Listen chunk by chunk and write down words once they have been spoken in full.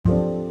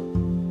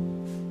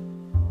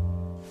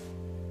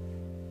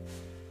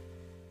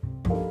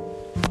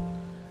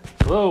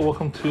Hello,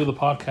 welcome to the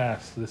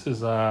podcast. This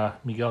is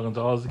Miguel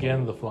Gonzalez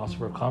again, the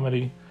philosopher of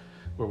comedy,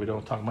 where we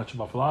don't talk much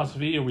about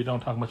philosophy or we don't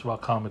talk much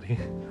about comedy.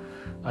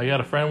 I got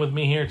a friend with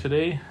me here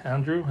today,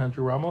 Andrew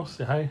Ramos.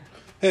 Say hi.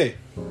 Hey.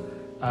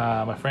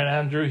 My friend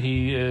Andrew,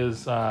 he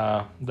is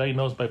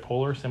diagnosed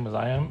bipolar, same as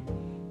I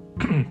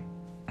am.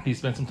 He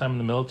spent some time in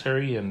the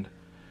military and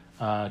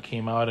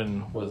came out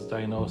and was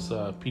diagnosed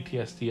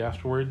PTSD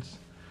afterwards.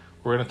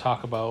 We're going to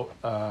talk about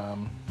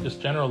just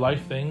general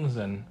life things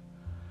and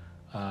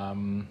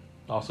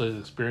also his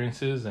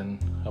experiences and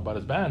about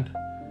his band. You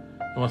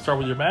want to start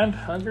with your band,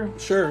 Andrew?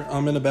 Sure.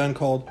 I'm in a band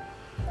called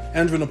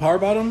Andrew and the Power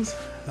Bottoms.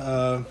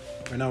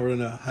 Right now we're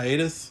in a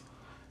hiatus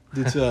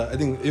due to I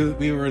think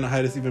we were in a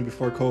hiatus even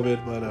before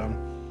COVID, but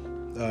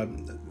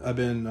I've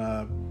been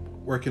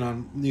working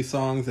on new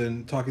songs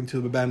and talking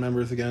to the band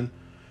members again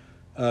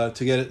to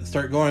get it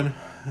start going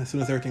as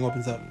soon as everything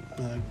opens up.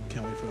 I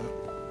can't wait for that.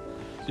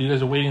 So you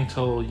guys are waiting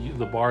until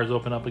the bars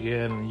open up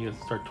again and you guys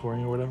start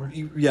touring or whatever?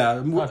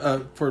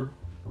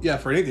 Yeah,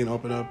 for anything to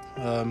open up.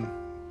 I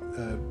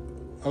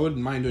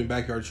wouldn't mind doing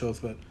backyard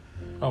shows, but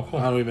oh, cool.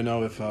 I don't even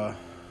know if... those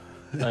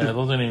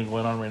aren't even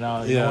going on right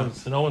now. Yeah.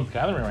 No one's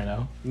gathering right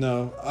now.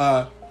 No.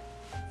 I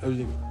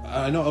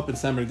know up in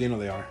San Bernardino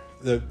they are.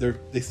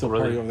 They still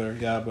party over there.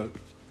 Yeah, but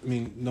I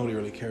mean, nobody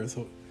really cares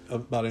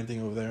about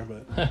anything over there.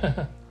 But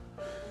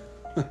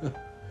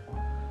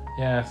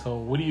yeah. So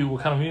what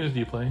kind of music do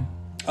you play?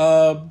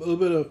 A little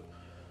bit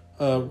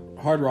of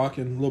hard rock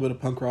and a little bit of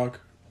punk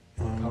rock.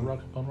 Hard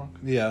rock and punk rock?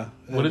 Yeah.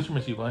 What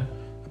instruments do you play?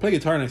 I play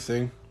guitar and I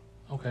sing.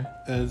 Okay.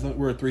 And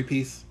we're a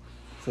 3-piece,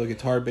 so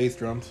guitar, bass,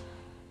 drums.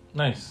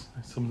 Nice.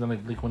 Something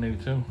like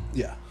Blink-182?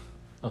 Yeah.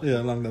 Okay.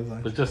 Yeah, along those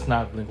lines. But just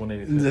not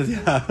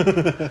Blink-182.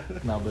 Yeah.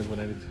 Not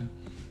Blink-182.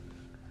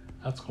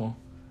 That's cool.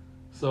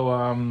 So,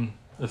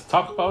 let's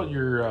talk about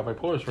your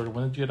bipolar disorder.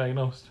 When did you get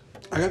diagnosed?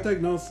 I got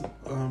diagnosed,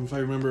 if I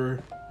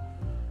remember,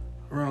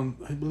 around,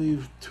 I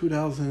believe,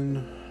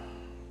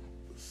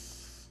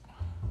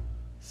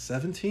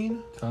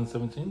 2017?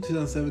 2017?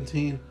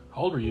 2017.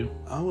 How old were you?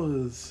 I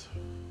was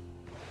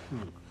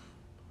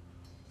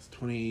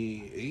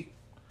 28.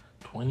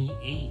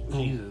 28?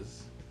 Oh.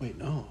 Jesus. Wait,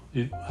 no.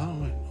 You, I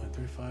don't know.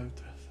 35.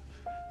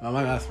 My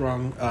math's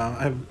wrong.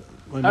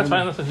 that's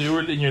fine. Listen, you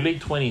were in your late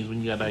 20s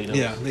when you got diagnosed.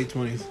 Yeah, late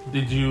 20s.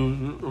 Did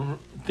you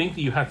think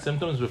that you had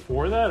symptoms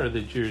before that, or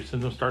did your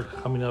symptoms start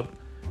coming up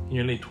in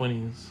your late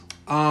 20s?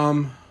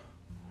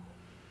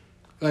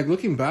 Like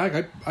looking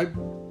back, I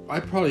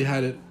probably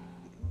had it.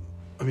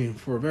 I mean,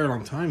 for a very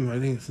long time. I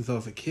think since I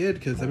was a kid,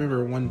 because I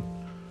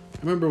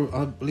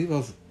believe I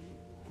was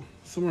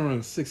somewhere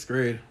around 6th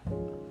grade.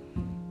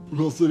 I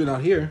was living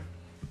out here,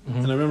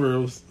 and I remember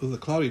it was a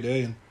cloudy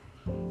day,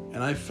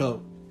 and I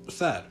felt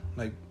sad,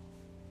 like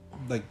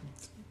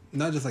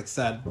not just like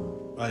sad,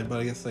 but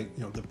I guess like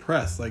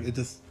depressed. Like it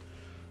just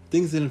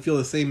things didn't feel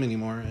the same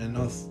anymore, and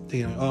I was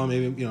thinking, oh,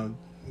 maybe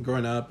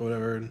growing up or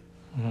whatever,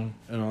 and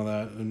all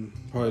that, and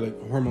probably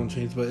like hormone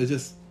change, but it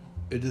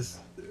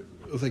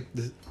was like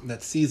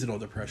that seasonal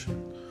depression.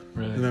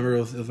 Really? I remember it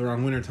was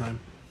around winter time,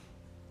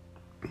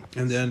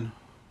 and then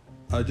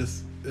but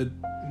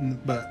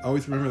I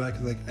always remember that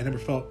because like I never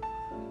felt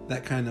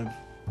that kind of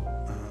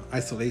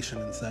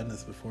isolation and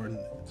sadness before.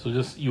 So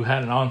just you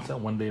had an onset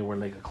one day where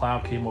like a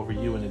cloud came over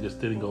you and it just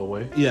didn't go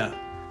away? Yeah,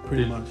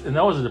 pretty much. And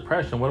that was a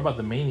depression. What about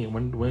the mania?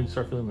 When did you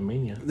start feeling the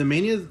mania? The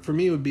mania for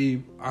me would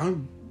be I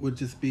would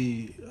just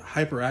be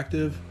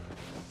hyperactive.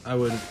 I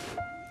would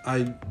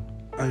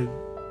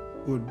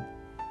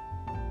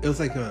it was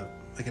like an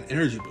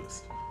energy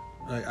boost.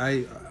 Like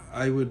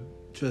I would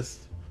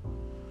just.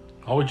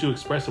 How would you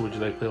express it? Would you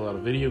like play a lot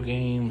of video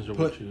games, or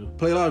would you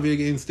play a lot of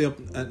video games, stay up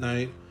at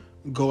night,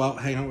 go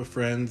out, hang out with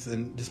friends,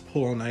 and just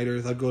pull all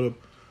nighters? I would go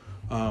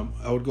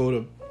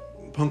to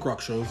punk rock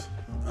shows.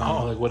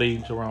 Like what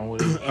age? Around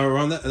what age?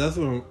 Around that. That's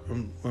when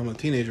I'm a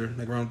teenager,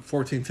 like around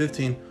 14,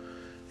 15,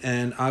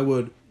 and I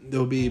would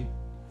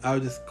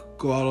just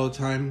go out all the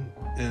time,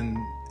 and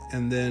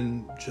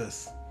then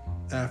just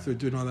after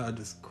doing all that, I'd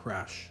just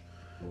crash,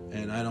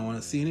 and I don't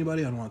want to see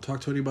anybody. I don't want to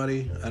talk to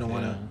anybody. I don't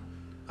want to.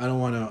 I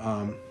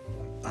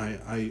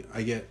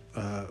get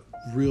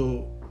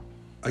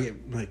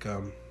like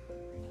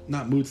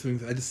not mood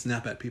swings. I just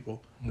snap at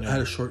people. Yeah. I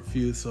had a short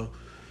fuse, so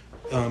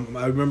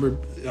I remember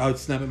I would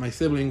snap at my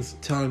siblings,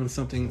 telling them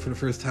something for the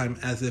first time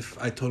as if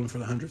I told them for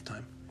the 100th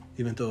time,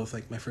 even though it was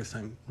like my first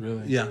time.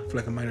 Really? Yeah, for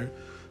like a minor.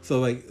 So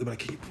like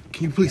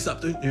can you please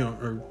stop doing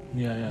or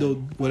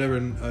whatever,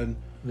 and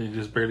they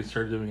just barely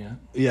started doing it.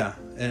 Yeah,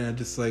 and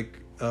just like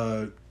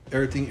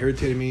everything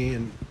irritated me,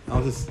 and I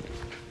was just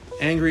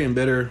angry and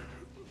bitter.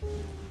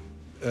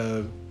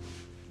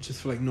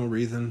 Just for like no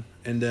reason,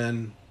 and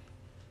then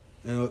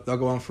I'll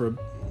go on for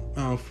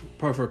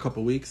probably for a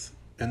couple weeks,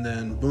 and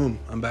then boom,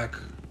 I'm back.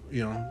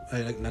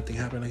 Like nothing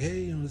happened. Like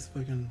hey, this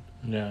fucking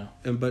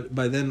And but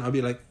by then I'll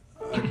be like,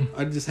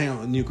 I'd just hang out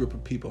with a new group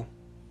of people,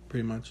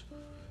 pretty much.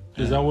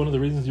 Is that one of the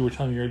reasons you were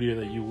telling me earlier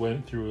that you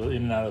went through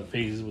in and out of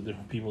phases with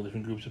different people,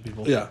 different groups of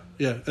people? Yeah.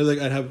 And like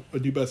I'd have a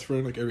new best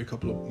friend like every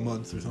couple of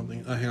months or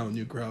something. I hang out with a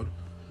new crowd.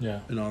 Yeah.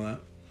 And all that.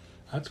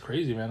 That's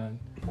crazy, man.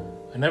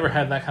 I never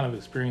had that kind of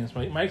experience.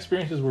 My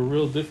experiences were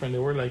real different. They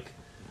were like,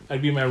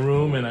 I'd be in my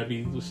room and I'd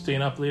be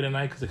staying up late at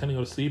night because I couldn't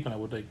go to sleep, and I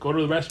would like go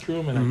to the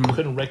restroom and I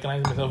couldn't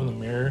recognize myself in the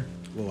mirror.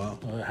 Oh, wow.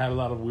 I had a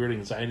lot of weird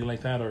anxiety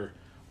like that, or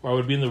I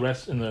would be in the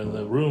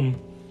room,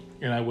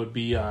 and I would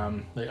be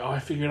like, oh, I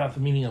figured out the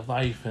meaning of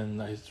life,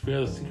 and I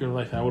figured out the secret of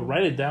life. And I would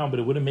write it down, but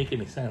it wouldn't make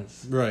any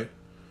sense. Right.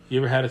 You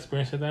ever had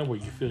experience like that where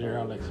you figure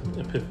out like some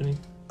epiphany?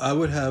 I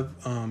would have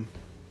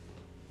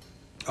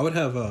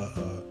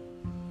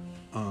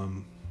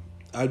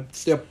I'd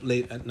stay up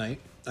late at night.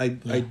 I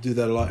do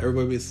that a lot.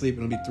 Everybody would be asleep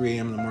and it'd be 3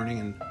 a.m. in the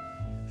morning,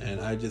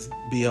 and I'd just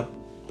be up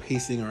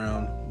pacing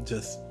around,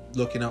 just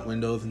looking out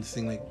windows and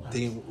seeing like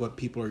thinking what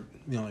people are,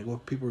 like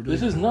what people are doing.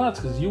 This is nuts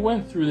because you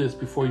went through this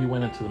before you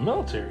went into the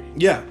military.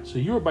 Yeah. So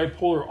you were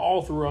bipolar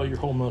all throughout your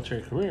whole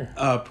military career.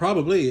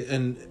 Probably,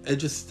 and it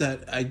just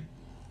that I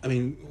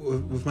mean,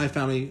 with my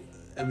family,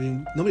 I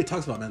mean, nobody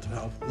talks about mental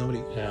health. Nobody.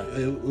 Yeah.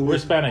 We're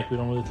Hispanic. We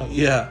don't really talk.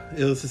 Yeah.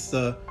 It was just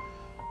it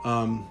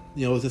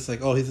was just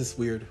like, oh, he's just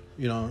weird,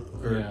 or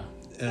yeah.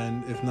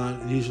 And if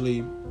not,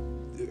 usually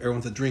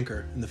everyone's a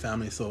drinker in the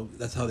family, so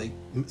that's how they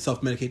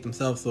self-medicate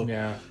themselves. So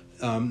yeah.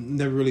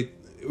 Never really,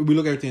 we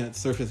look at everything at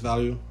surface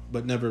value,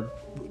 but never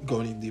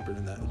go any deeper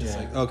than that. Just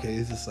like, okay,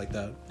 he's just like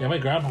that. Yeah, my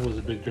grandpa was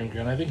a big drinker,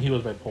 and I think he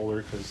was bipolar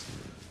because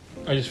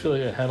I just feel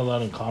like I had a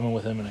lot in common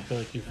with him, and I feel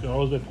like if I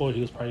was bipolar,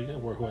 he was probably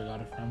who I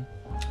got it from.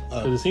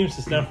 Because it seems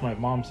to stem from my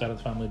mom's side of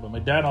the family, but my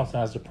dad also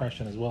has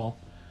depression as well,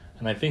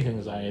 and I think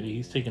anxiety.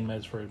 He's taken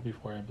meds for it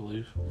before, I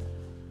believe.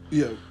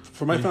 Yeah,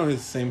 for my family,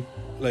 it's the same.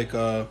 Like,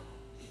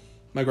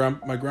 my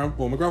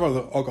grandfather was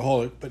an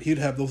alcoholic, but he'd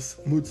have those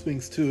mood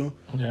swings too.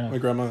 Yeah. My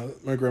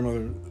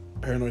grandmother,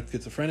 paranoid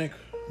schizophrenic.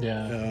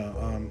 Yeah.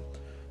 I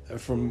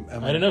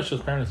didn't know if she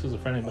was paranoid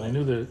schizophrenic, but I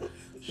knew that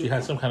she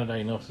had some kind of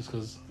diagnosis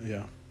because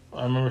yeah,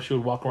 I remember she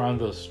would walk around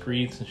the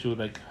streets and she would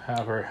like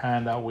have her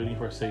hand out waiting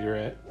for a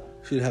cigarette.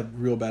 She'd have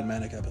real bad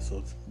manic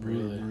episodes,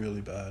 Really? really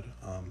bad.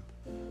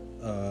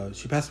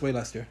 She passed away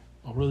last year.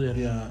 Oh, really? I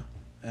didn't know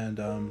Yeah, and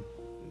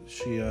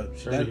she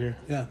Sorry died. to hear.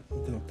 Yeah,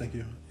 no, thank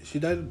you. She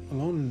died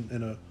alone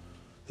in a.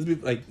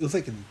 It was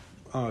like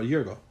a year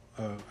ago.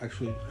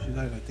 Actually, she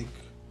died. I think.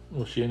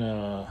 Was she in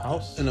a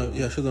house? She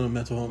was in a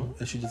mental home,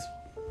 and she just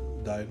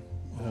died.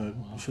 Wow.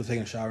 She was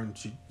taking a shower, and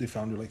they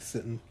found her like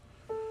sitting,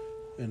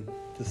 and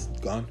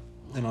just gone,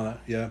 and all that.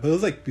 Yeah, but it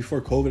was like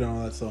before COVID and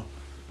all that. So,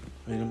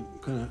 I mean,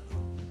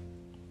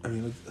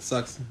 it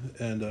sucks,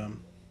 and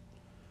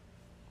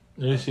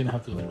At least she didn't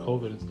have to go through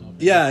COVID and stuff.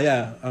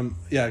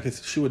 yeah,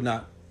 because she would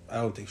not. I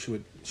don't think she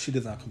would. She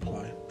does not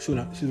comply. She would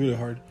not. She's really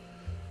hard,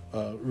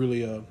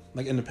 really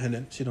like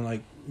independent. She don't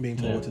like being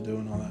told what to do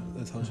and all that.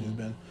 That's how she's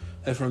been.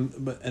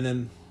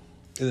 And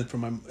then from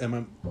my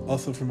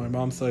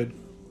mom's side,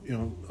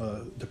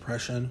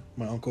 depression.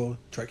 My uncle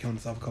tried killing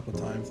himself a couple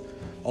of times,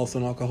 also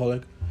an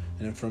alcoholic.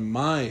 And then from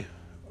my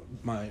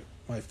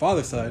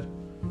father's side,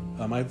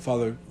 my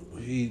father,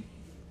 he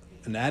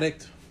an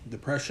addict,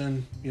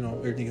 depression,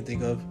 everything you can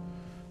think of.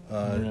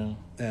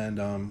 And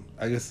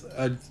I guess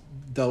I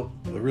dealt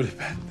a really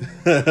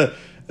bad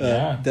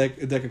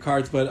deck of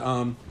cards, but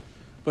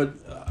what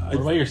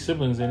about your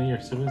siblings? Any of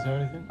your siblings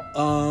have anything?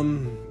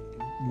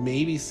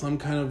 Maybe some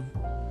kind of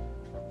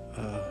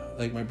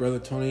like my brother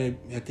Tony.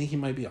 I think he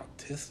might be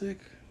autistic.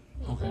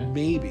 Okay.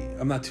 Maybe,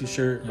 I'm not too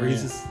sure. Or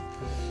he's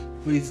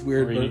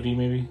weird. Or ADD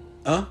maybe.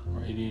 Or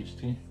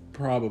ADHD.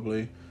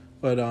 Probably,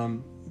 but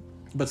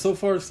so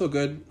far so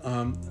good.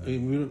 I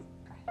mean,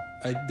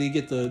 they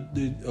get the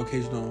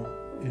occasional,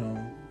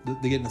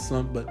 they get in a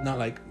slump, but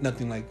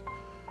nothing like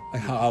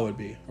how I would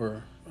be.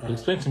 Or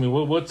explain to me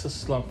what's a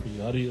slump for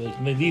you? How do you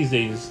like these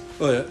days?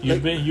 Oh yeah,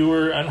 you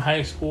were in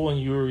high school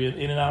and you were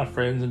in and out of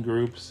friends and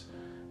groups,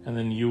 and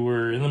then you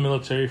were in the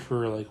military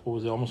for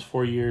almost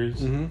 4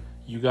 years. Mm-hmm.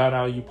 You got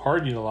out, you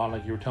partied a lot,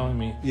 like you were telling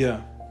me.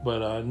 Yeah.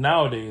 But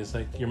nowadays,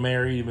 like you're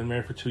married, you've been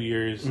married for 2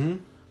 years.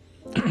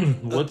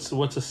 Mm-hmm.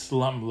 What's a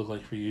slump look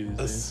like for you these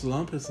days? A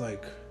slump is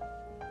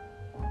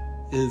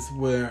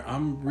where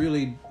I'm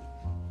really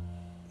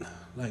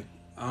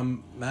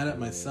I'm mad at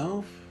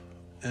myself,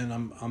 and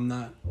I'm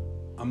not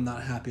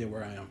happy at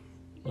where I am.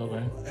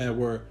 Okay.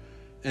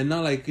 And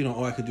not like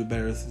I could do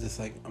better. It's just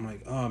like I'm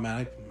like, oh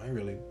man, I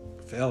really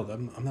failed. I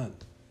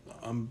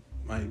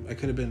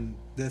could have been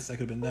this. I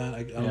could have been that.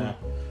 I don't know.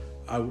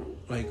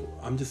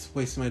 I'm just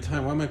wasting my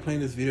time. Why am I playing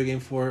this video game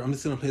for? I'm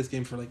just gonna play this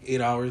game for 8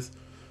 hours,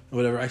 or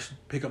whatever. I should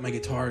pick up my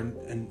guitar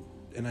and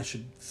I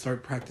should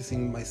start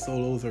practicing my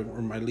solos or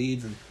my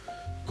leads and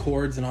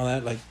chords and all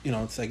that.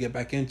 It's I get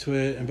back into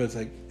it, but it's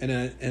and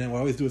then what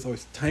I always do is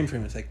always time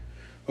frame. It's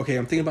okay,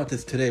 I'm thinking about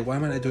this today. Why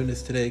am I not doing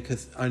this today?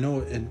 Because I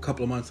know in a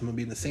couple of months I'm gonna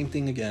be in the same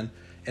thing again,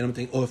 and I'm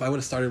thinking, if I would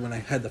have started when I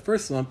had the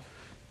first slump,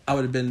 I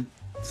would have been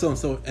so and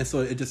so. And so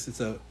it's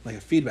a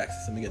feedback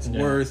system. It gets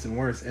worse and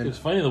worse. And it's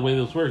funny the way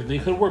those work. They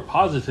could work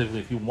positively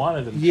if you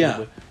wanted them to. Yeah.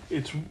 But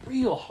it's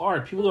real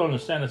hard. People don't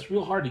understand. It's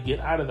real hard to get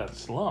out of that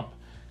slump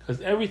because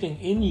everything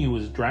in you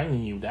is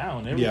dragging you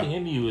down. Everything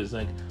in you is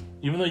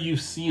even though you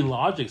see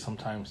logic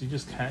sometimes, you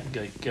just can't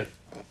get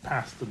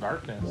past the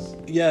darkness.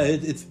 Yeah,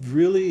 it's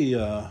really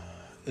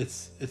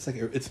it's like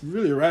it's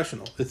really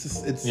irrational. It's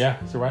just it's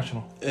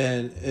irrational.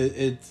 And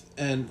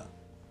and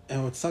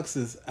what sucks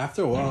is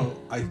after a while,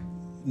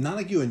 not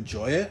like you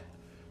enjoy it,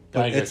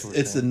 but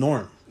it's the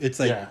norm. It's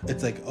like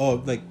it's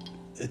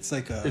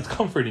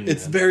comforting.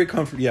 It's very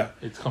comforting. Yeah,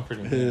 it's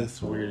comforting.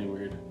 It's really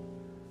weird.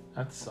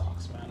 That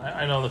sucks, man.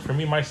 I know that for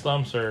me, my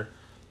slumps are.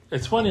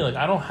 It's funny, like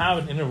I don't have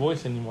an inner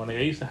voice anymore. Like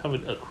I used to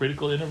have a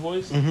critical inner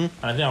voice, and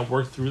I think I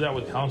worked through that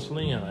with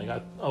counseling, and I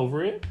got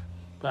over it.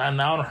 But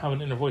now I don't have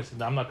an inner voice.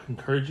 I'm not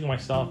encouraging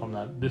myself. I'm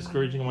not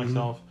discouraging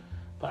myself.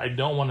 But I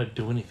don't want to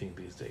do anything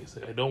these days.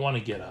 Like I don't want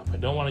to get up. I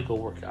don't want to go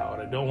work out.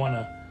 I don't want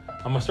to.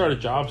 I'm gonna start a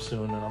job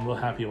soon, and I'm real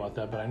happy about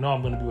that. But I know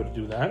I'm gonna be able to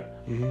do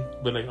that.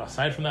 But like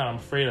aside from that, I'm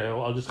afraid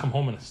I'll just come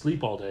home and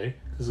sleep all day.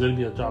 It's gonna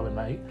be a job at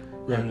night,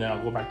 and then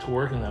I'll go back to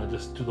work, and then I'll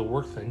just do the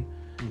work thing,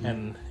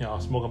 and I'll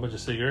smoke a bunch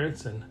of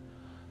cigarettes, and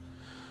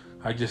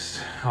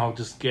I'll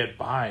just get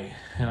by,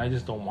 and I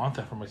just don't want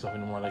that for myself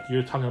anymore. Like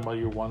you're talking about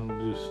your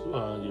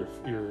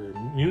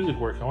music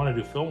work. I want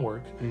to do film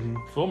work.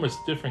 Film is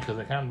different because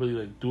I can't really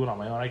like do it on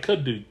my own. I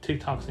could do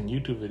TikToks and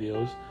YouTube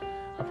videos.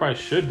 I probably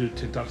should do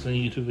TikToks and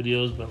YouTube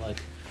videos, but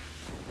like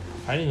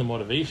finding the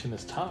motivation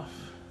is tough.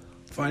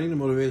 Finding the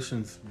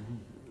motivations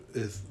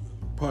is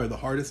probably the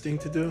hardest thing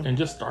to do. And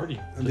just starting.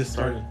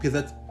 Because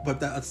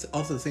that's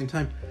also at the same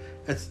time,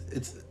 it's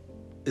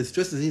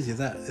just as easy as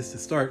that. It's to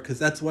start, because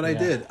that's what I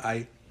did.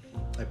 I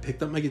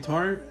picked up my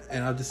guitar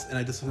and I just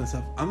told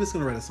myself, I'm just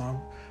gonna write a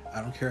song.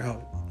 I don't care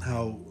how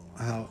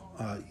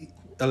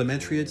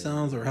elementary it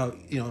sounds, or how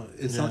it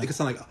could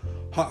sound like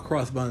hot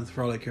cross buns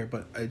for all I care.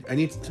 But I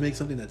need to make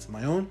something that's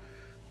my own,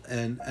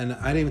 and I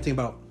didn't even think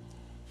about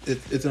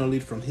it's gonna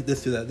lead from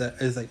this to that.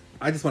 That is like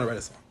I just want to write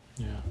a song.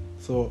 Yeah.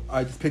 So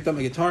I just picked up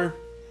my guitar.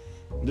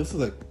 This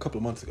was like a couple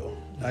of months ago.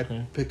 Okay.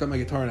 I picked up my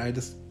guitar and I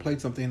just played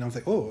something, and I was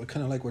like, oh, I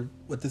kind of like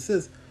what this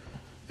is.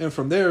 And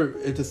from there,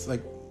 it just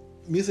like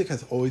music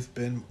has always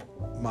been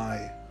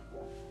my.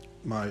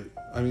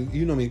 I mean,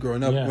 you know me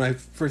growing up. When I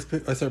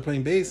started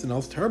playing bass, and I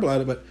was terrible at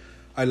it, but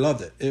I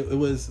loved it. It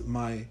was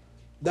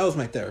that was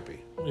my therapy,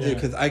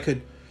 because I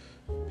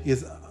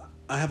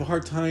have a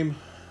hard time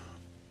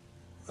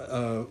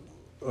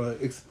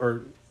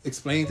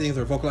explaining things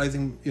or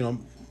vocalizing,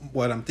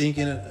 what I'm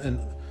thinking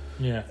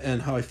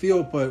and how I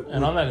feel. But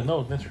on that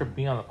note, thanks for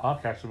being on the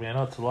podcast with me. I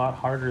know it's a lot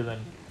harder than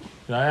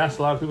I asked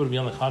a lot of people to be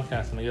on the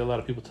podcast, and I get a lot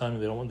of people telling me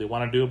they want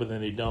to do it, but then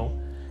they don't.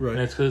 Right.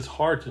 And it's because it's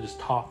hard to just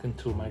talk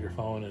into a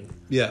microphone and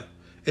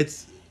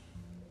it's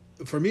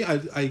for me.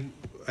 I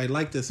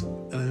like this.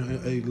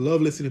 I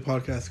love listening to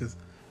podcasts because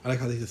I like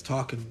how they just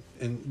talk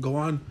and go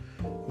on.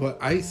 But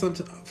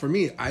for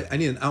me, I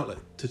need an outlet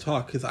to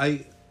talk, because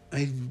I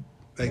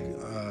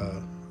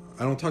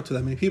don't talk to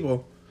that many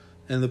people,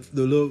 and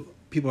the little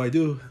people I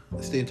do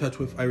stay in touch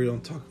with, I really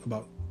don't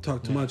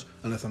talk too much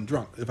unless I'm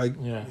drunk.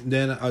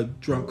 Then I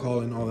drunk call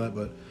and all that.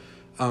 But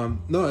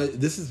no,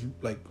 this is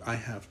like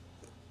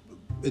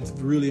it's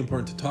really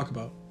important to talk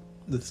about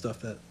the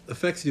stuff that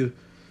affects you,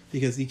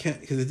 because you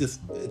can't, because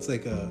it's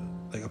like a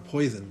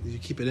poison. You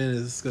keep it in,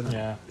 it's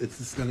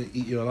just gonna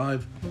eat you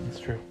alive. That's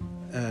true.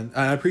 And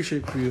I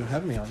appreciate for you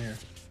having me on here.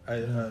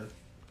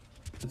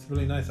 It's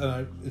really nice.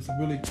 This is a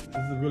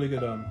really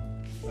good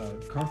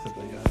concept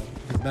that you have.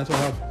 Mental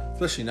health,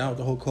 especially now with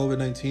the whole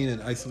COVID-19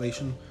 and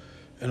isolation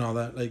and all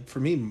that. Like for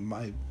me,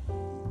 my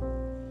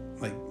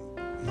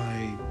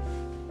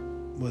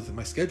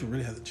schedule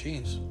really hasn't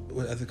changed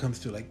as it comes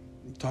to like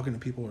talking to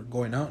people or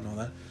going out and all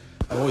that.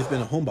 I've always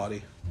been a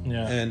homebody.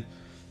 Yeah. And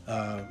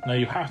now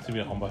you have to be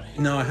a homebody.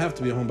 Now I have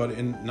to be a homebody,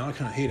 and now I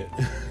kind of hate it.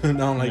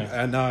 Now I'm like,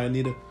 now I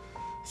need it.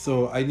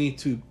 So I need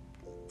to,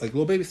 like,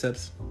 little baby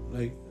steps.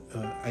 Like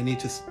I need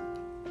to,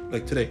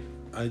 like today,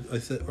 I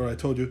said, or I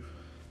told you,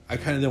 I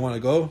kind of didn't want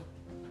to go,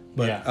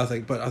 but I was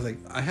like,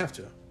 I have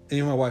to. And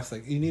even my wife's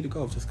like, you need to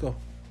go, just go.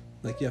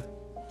 Like, you have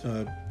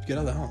to get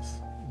out of the house,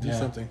 do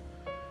something.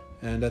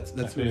 And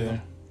that's really.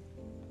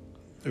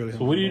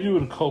 So what do you do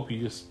to cope?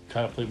 You just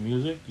kind of play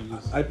music?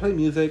 I play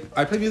music,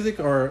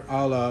 or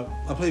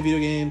I'll play video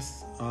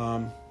games,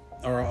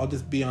 or I'll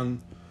just be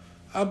on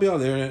the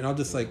internet and I'll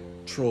just like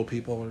troll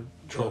people.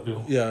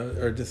 Yeah,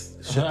 or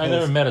just shit I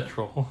never met a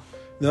troll.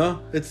 No?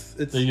 It's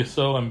They're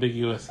so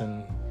ambiguous,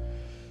 and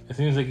it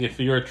seems like if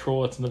you're a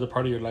troll, it's another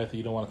part of your life that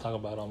you don't want to talk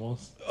about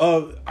almost.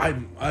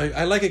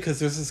 I like it because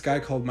there's this guy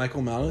called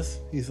Michael Malice.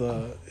 He's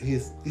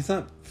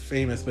not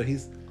famous, but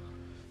he's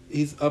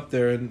up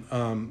there,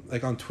 and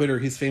like on Twitter,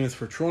 he's famous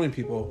for trolling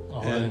people.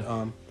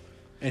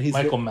 And he's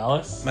Michael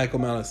Malice. Michael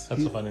Malice.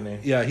 That's a funny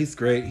name. Yeah, he's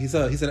great. He's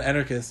an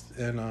anarchist,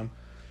 and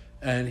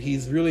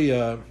he's really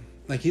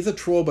like he's a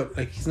troll, but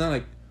like he's not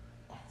like,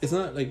 it's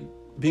not like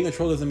being a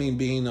troll doesn't mean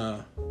being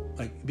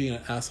like being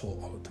an asshole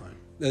all the time.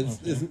 It's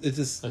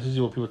just that's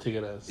usually what people take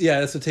it as.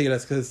 Yeah, that's what take it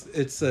as, because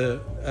it's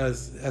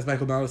as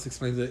Michael Malice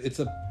explains it, it's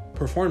a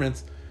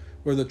performance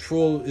where the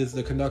troll is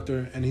the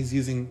conductor and he's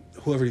using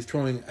whoever he's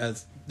trolling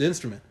as the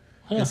instrument.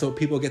 And so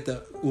people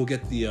will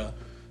get the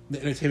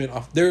entertainment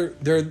off.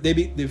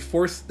 They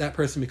force that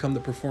person to become the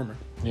performer.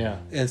 Yeah.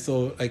 And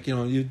so like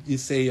you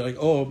say like,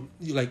 oh,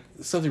 you like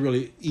something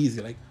really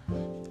easy like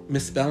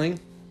misspelling,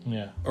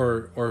 Yeah.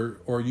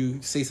 Or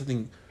you say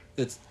something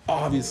that's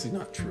obviously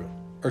not true,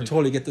 or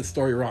totally get the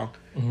story wrong,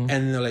 and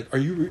they're like, are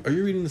you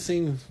reading the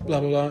same blah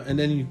blah blah, and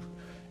then you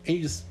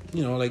just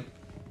like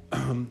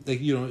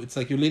it's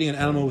like you're leading an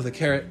animal with a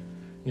carrot,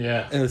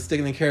 and it's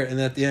sticking the carrot, and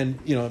at the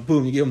end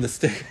boom, you give them the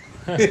stick,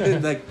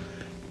 like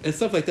and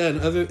stuff like that,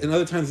 and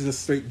other times it's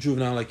just straight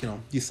juvenile, like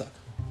you suck,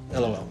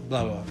 lol,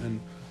 blah blah, and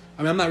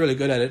I mean I'm not really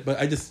good at it, but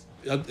I just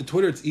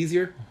Twitter it's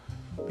easier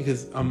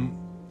because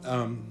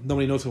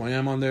nobody knows who I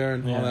am on there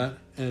and all that,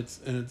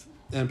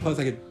 and plus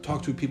I could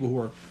talk to people who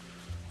are,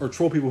 or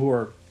troll people who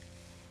are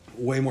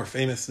way more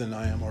famous than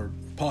I am, or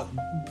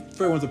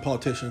fair ones are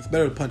politicians.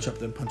 Better to punch up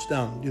than punch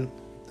down.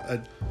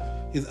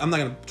 I'm not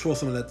gonna troll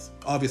someone that's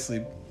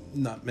obviously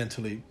not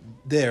mentally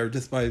there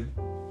just by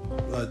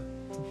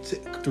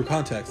through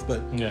context.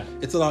 But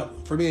it's a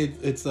lot for me.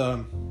 It's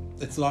a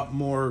lot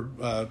more.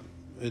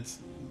 It's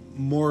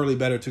morally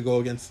better to go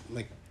against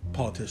like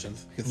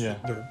politicians because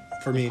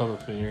for me,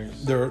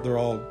 they're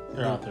all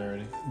out there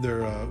already.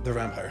 They're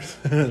vampires.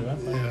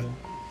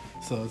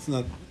 So it's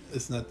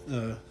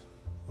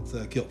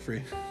guilt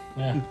free.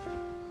 Yeah,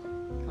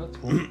 that's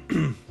cool.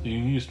 So you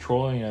use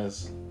trolling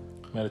as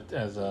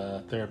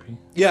therapy?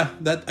 Yeah,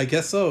 that I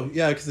guess so.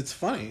 Yeah, because it's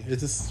funny.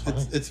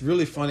 It's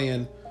really funny,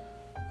 and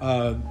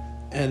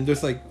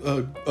there's like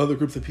other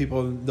groups of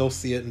people, and they'll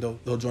see it and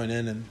they'll join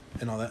in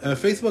and all that. And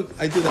Facebook,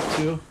 I do that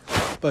too,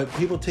 but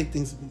people take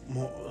things a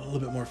little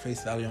bit more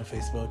face value on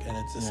Facebook, and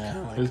it's just kind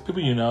of like there's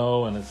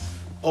people and it's.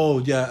 Oh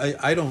yeah,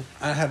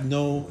 I have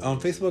no on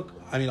Facebook.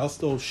 I mean, I'll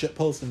still shit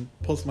post and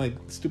post my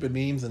stupid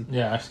memes and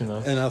I've seen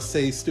those, and I'll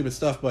say stupid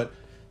stuff. But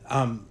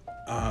I'm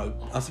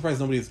surprised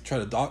nobody's tried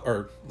to doc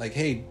or like,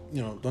 hey,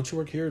 don't you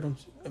work here?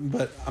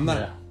 But I'm not.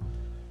 Yeah.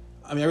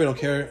 I mean, I really don't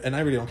care, and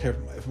I really don't care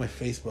if my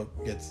Facebook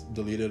gets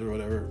deleted or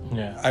whatever.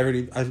 Yeah,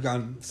 I've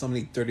gotten so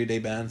many 30-day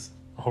bans.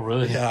 Oh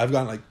really? Yeah, I've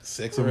gotten like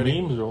 6 for already.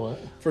 For memes or what?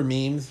 For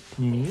memes,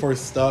 for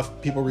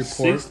stuff people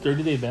report. 6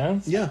 30-day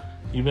bans? Yeah.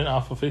 You've been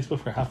off of Facebook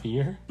for half a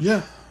year?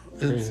 Yeah.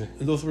 Crazy.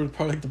 And those were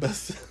probably like the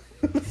best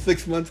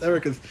 6 months ever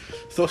because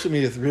social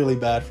media is really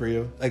bad for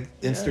you. Like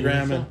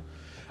Instagram and...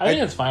 I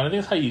think it's fine. I think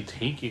it's how you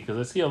take it because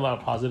I see a lot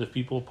of positive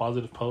people,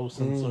 positive posts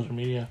on social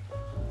media.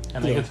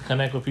 And I get to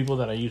connect with people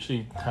that I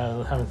usually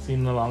haven't seen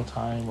in a long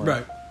time or,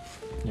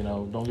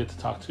 don't get to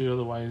talk to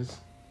otherwise.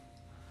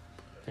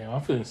 Damn,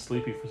 I'm feeling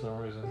sleepy for some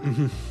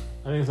reason.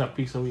 I think it's that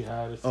pizza we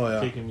had. It's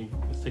taking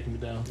me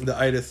down. The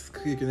itis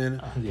kicking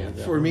in.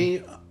 For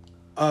me,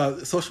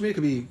 social media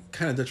could be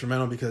kind of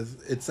detrimental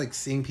because it's like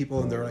seeing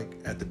people and they're like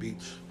at the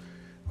beach,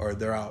 or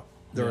they're out,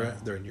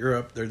 they're in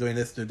Europe, they're doing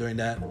this, they're doing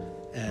that,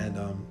 and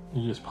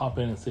you just pop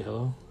in and say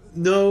hello.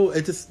 No,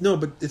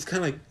 but it's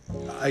kind of like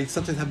I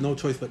sometimes have no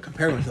choice but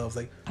compare myself.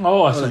 Like, I see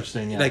what you're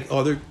saying. Yeah. Like,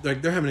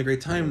 they're having a great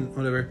time,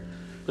 whatever.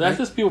 But that's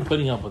just people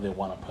putting up what they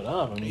want to put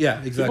up. I mean,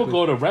 exactly. People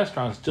go to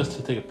restaurants just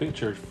to take a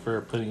picture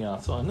for putting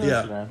out on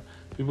Instagram.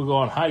 People go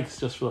on hikes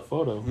just for the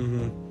photo.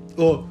 Mm-hmm.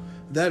 Well,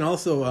 then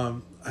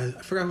also, I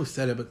forgot who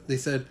said it, but they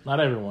said not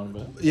everyone,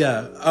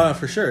 but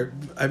for sure.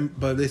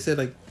 But they said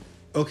like,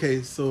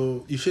 okay,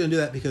 so you shouldn't do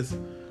that because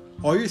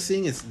all you're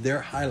seeing is their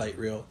highlight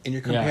reel, and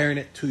you're comparing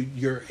it to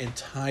your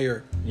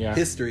entire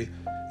history,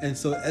 and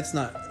so it's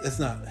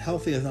not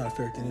healthy. It's not a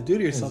fair thing to do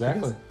to yourself.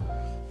 Exactly.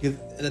 Because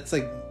that's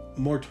like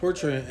more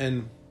torture,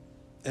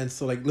 and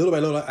so like little by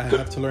little, I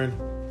have to learn.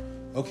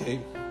 Okay,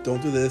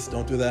 don't do this,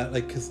 don't do that.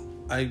 Like, because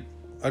I'd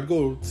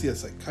go see a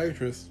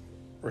psychiatrist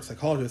or a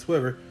psychologist,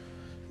 whoever,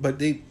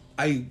 but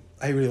I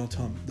really don't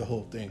tell them the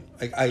whole thing.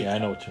 Like I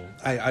know what you mean.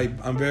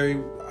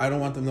 I don't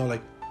want them to know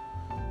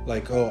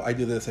like oh, I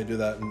do this, I do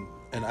that,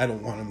 and I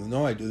don't want them to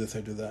know I do this,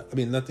 I do that. I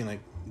mean, nothing like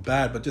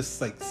bad, but just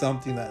like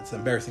something that's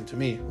embarrassing to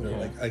me.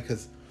 Whatever.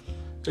 Because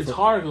it's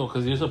hard though,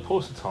 because you're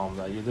supposed to tell them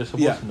that. They're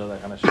supposed to know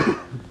that kind of shit.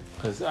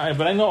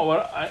 But I know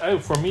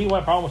what for me,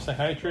 my problem with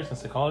psychiatrists and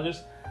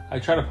psychologists, I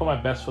try to put my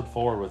best foot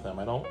forward with them.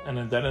 I don't, and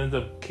then that ends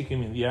up kicking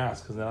me in the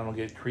ass because then I don't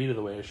get treated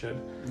the way I should.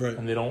 Right.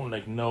 And they don't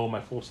like know my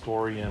full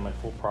story and my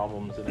full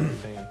problems and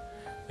everything. And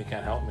they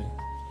can't help me.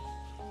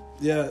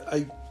 Yeah,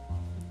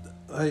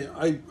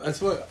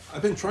 that's what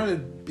I've been trying to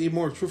be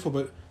more truthful,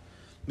 but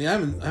I mean, I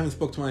haven't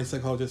spoke to my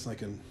psychologist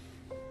like in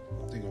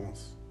I think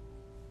almost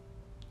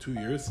 2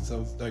 years since I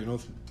was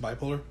diagnosed with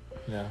bipolar.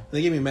 Yeah. And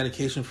they gave me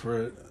medication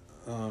for it.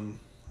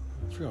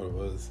 I forgot what it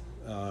was.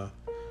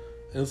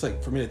 It was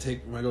like for me to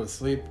take when I go to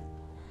sleep.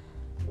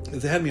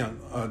 They had me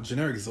on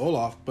generic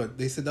Zoloft, but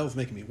they said that was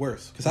making me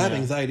worse because I have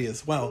anxiety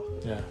as well.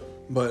 Yeah.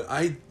 But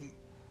I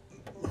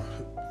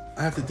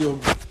have to deal.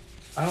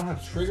 I don't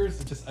have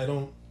triggers. It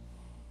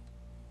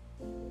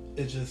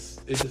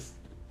just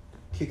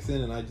kicks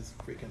in, and I just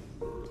freaking.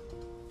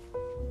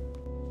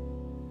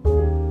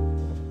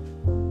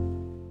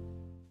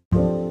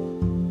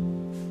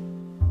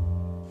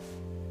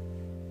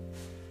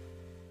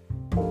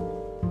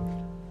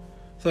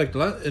 So like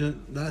the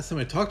last time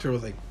I talked to her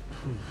was like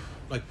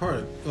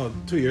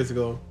 2 years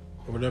ago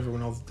or whatever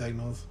when I was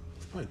diagnosed.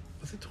 It's probably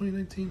Was it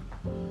 2019?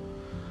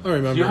 I don't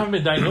remember. You haven't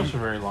been diagnosed for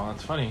very long.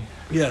 It's funny.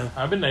 Yeah.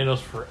 I've been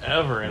diagnosed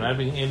forever, and I've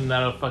been in and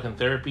out of fucking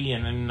therapy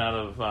and in and out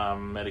of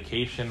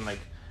medication. Like,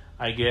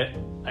 I get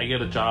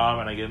a job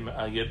and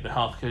I get the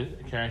health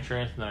care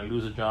insurance, and then I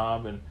lose a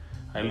job and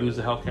I lose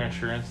the health care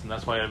insurance, and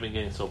that's why I've been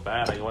getting so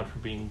bad. I went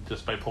from being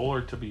just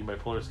bipolar to being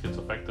bipolar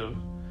schizoaffective,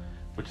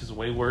 which is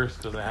way worse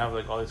because I have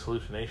like all these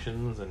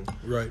hallucinations and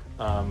Right.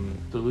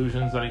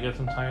 delusions that I get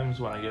sometimes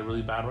when I get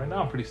really bad. Right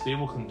now I'm pretty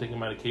stable because I'm taking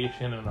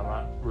medication and I'm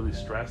not really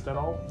stressed at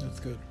all.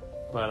 That's good.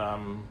 But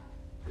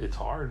it's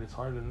hard,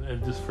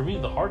 and just for me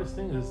the hardest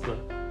thing is the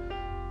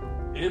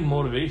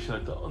motivation,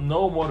 like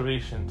no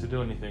motivation to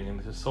do anything, and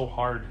it's just so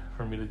hard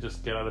for me to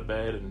just get out of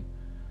bed and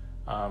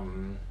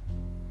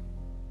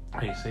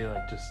how you say,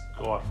 like, just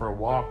go out for a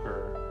walk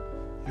or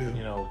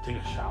take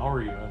a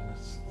shower even.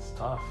 It's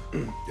tough.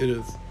 It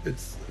is.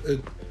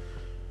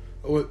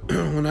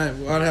 When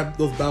I'd have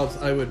those bouts,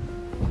 I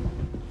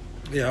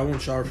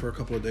won't shower for a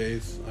couple of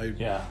days.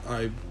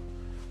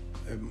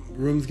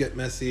 Rooms get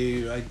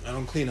messy. I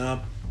don't clean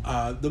up.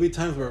 There'll be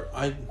times where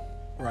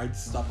I'd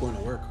stop going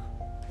to work.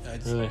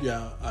 Really?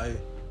 Yeah.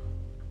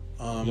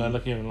 You got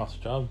lucky you haven't lost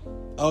a job.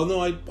 Oh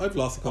no, I've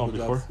lost a couple of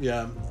before? jobs.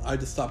 Yeah, I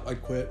just stopped. I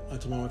quit. I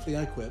told my wife,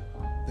 I quit.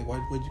 Like,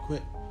 why'd you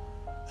quit?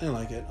 I didn't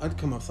like it. I'd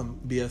come up with some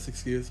BS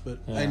excuse, but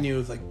I knew it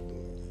was like,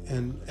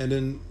 and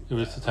then it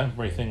was a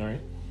temporary thing, right?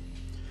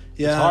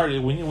 Yeah, it's hard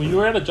when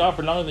you're at a job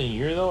for longer than a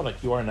year though,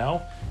 like you are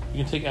now.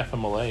 You can take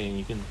FMLA and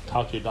you can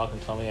talk to your doc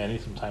and tell me I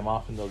need some time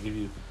off, and they'll give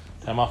you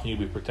time off, and you'll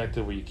be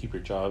protected where you keep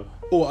your job.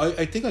 Oh,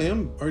 I think I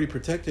am already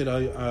protected.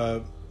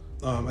 I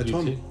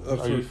told him.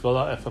 Are you filled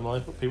out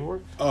FMLA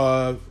paperwork?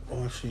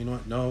 Actually, you know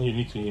what? No, you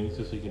need to,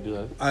 so you can do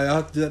that. I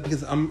have to do that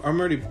because I'm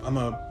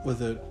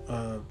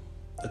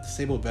a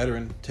disabled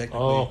veteran technically.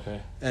 Oh, okay.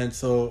 And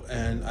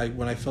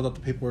when I filled out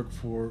the paperwork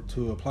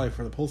to apply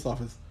for the post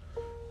office,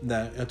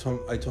 that I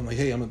told him like,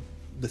 hey, I'm a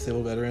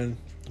disabled veteran,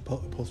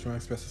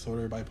 post-traumatic stress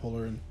disorder,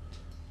 bipolar,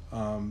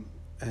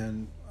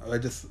 and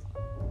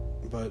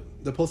but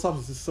the post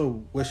office is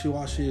so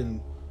wishy-washy,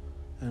 and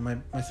my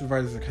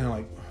supervisors are kind of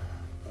like,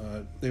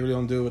 they really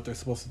don't do what they're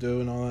supposed to do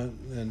and all that,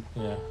 and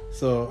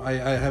so I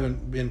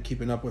haven't been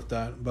keeping up with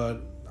that.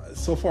 But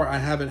so far I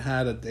haven't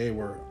had a day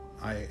where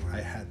I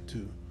had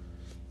to,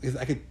 because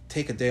I could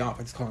take a day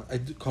off. I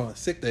call it a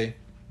sick day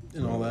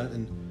and all that,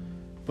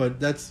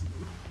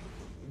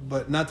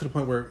 but not to the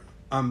point where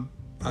I'm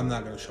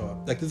not going to show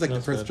up. Like, this is like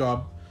the first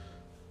job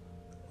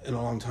in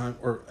a long time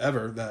or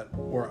ever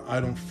where I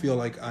don't feel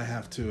like I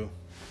have to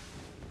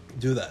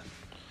do that.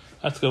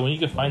 That's good. When you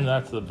can find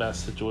that's the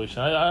best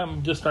situation.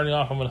 I'm just starting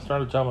off. I'm going to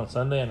start a job on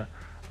Sunday, and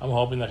I'm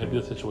hoping that could be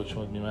the situation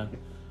with me, man.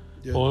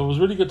 Yeah. Well, it was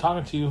really good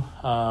talking to you.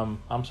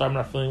 I'm sorry I'm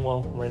not feeling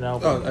well right now.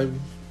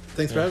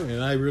 Thanks for having me,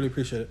 and I really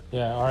appreciate it.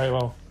 Yeah, all right,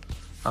 well,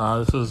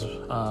 this is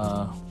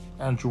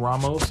Andrew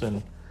Ramos,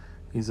 and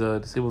he's a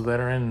disabled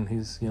veteran,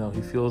 and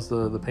he feels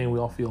the pain we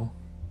all feel.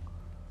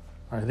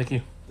 All right, thank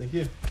you. Thank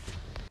you.